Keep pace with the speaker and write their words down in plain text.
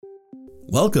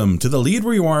Welcome to the Lead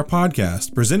Where You Are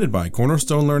podcast presented by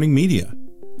Cornerstone Learning Media.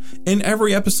 In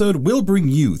every episode, we'll bring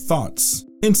you thoughts,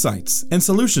 insights, and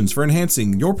solutions for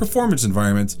enhancing your performance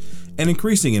environment and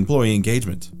increasing employee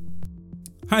engagement.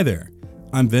 Hi there,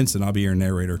 I'm Vince and I'll be your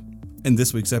narrator. In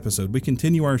this week's episode, we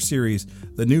continue our series,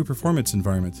 The New Performance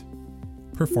Environment,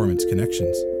 Performance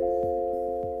Connections.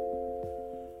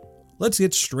 Let's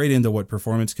get straight into what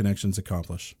Performance Connections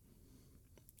accomplish.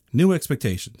 New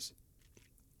expectations.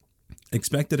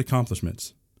 Expected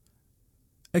accomplishments,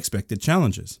 expected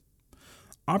challenges,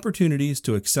 opportunities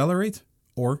to accelerate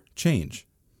or change,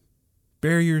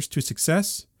 barriers to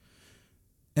success,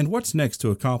 and what's next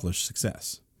to accomplish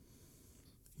success.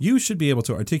 You should be able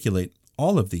to articulate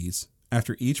all of these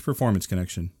after each performance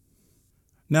connection.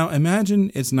 Now imagine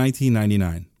it's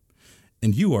 1999,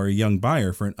 and you are a young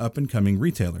buyer for an up-and-coming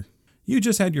retailer. You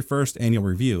just had your first annual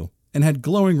review and had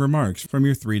glowing remarks from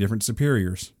your 3 different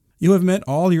superiors. You have met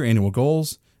all your annual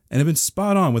goals and have been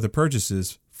spot on with the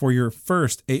purchases for your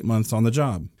first 8 months on the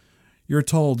job. You're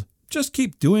told, just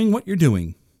keep doing what you're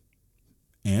doing.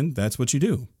 And that's what you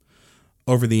do.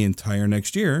 Over the entire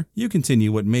next year, you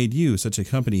continue what made you such a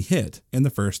company hit in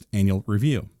the first annual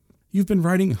review. You've been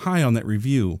riding high on that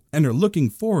review and are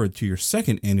looking forward to your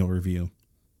second annual review.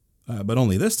 But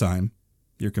only this time,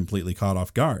 you're completely caught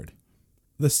off guard.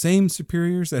 The same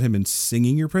superiors that had been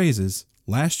singing your praises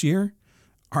last year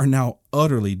are now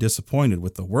utterly disappointed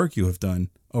with the work you have done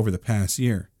over the past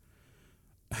year.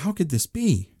 How could this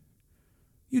be?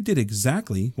 You did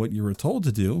exactly what you were told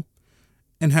to do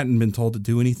and hadn't been told to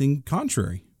do anything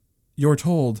contrary. You're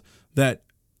told that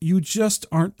you just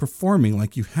aren't performing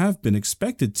like you have been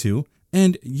expected to,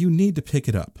 and you need to pick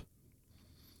it up.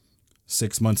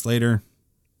 6 months later,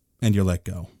 and you're let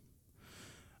go.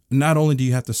 Not only do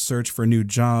you have to search for a new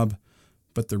job,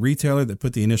 but the retailer that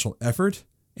put the initial effort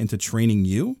into training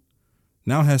you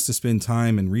now has to spend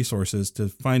time and resources to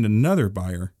find another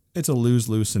buyer. It's a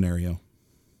lose-lose scenario.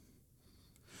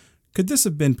 Could this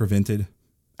have been prevented?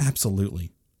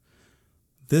 Absolutely.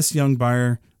 This young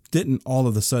buyer didn't all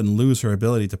of a sudden lose her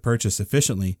ability to purchase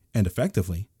efficiently and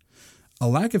effectively. A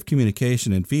lack of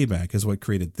communication and feedback is what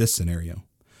created this scenario.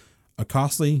 A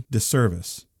costly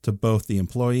disservice to both the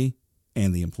employee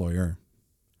and the employer.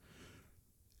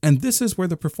 And this is where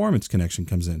the performance connection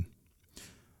comes in.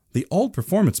 The old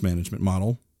performance management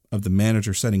model of the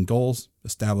manager setting goals,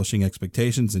 establishing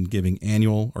expectations, and giving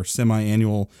annual or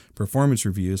semi-annual performance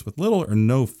reviews with little or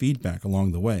no feedback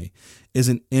along the way is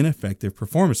an ineffective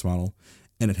performance model,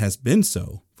 and it has been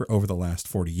so for over the last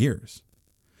 40 years.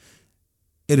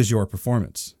 It is your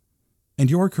performance and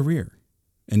your career,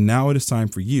 and now it is time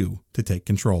for you to take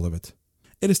control of it.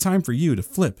 It is time for you to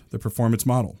flip the performance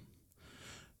model.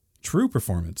 True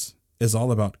performance is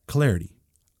all about clarity,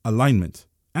 alignment,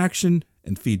 action,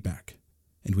 and feedback.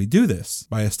 And we do this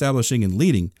by establishing and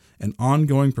leading an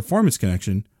ongoing performance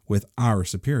connection with our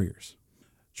superiors.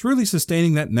 Truly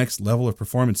sustaining that next level of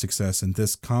performance success in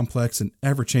this complex and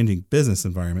ever-changing business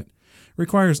environment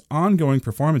requires ongoing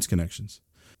performance connections,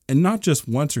 and not just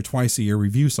once or twice a year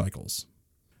review cycles.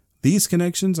 These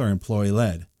connections are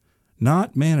employee-led,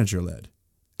 not manager-led,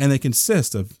 and they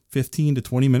consist of 15 to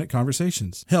 20-minute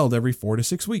conversations held every 4 to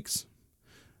 6 weeks.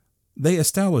 They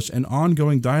establish an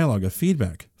ongoing dialogue of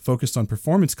feedback focused on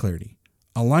performance clarity,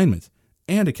 alignment,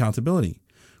 and accountability,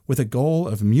 with a goal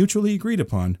of mutually agreed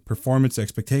upon performance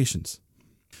expectations.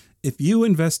 If you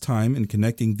invest time in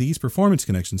connecting these performance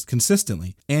connections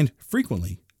consistently and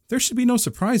frequently, there should be no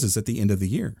surprises at the end of the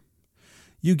year.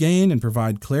 You gain and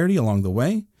provide clarity along the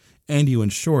way, and you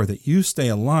ensure that you stay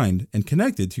aligned and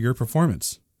connected to your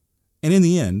performance. And in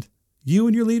the end, you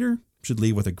and your leader should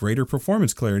leave with a greater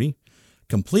performance clarity,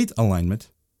 complete alignment,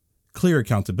 clear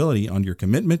accountability on your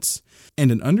commitments,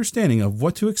 and an understanding of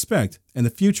what to expect and the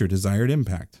future desired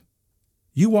impact.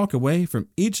 You walk away from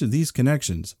each of these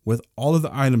connections with all of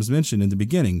the items mentioned in the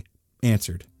beginning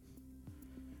answered.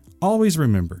 Always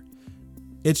remember,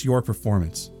 it's your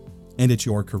performance and it's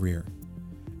your career.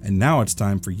 And now it's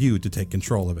time for you to take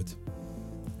control of it.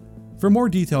 For more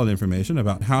detailed information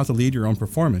about how to lead your own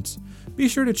performance, be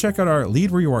sure to check out our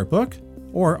Lead Where You Are book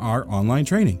or our online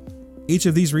training. Each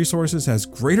of these resources has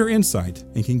greater insight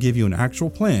and can give you an actual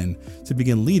plan to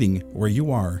begin leading where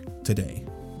you are today.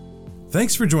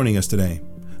 Thanks for joining us today.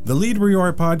 The Lead Where You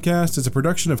Are podcast is a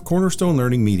production of Cornerstone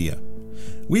Learning Media.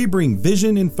 We bring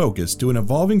vision and focus to an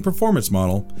evolving performance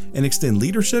model and extend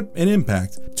leadership and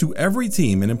impact to every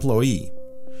team and employee.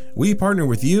 We partner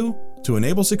with you to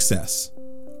enable success.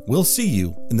 We'll see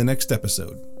you in the next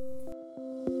episode.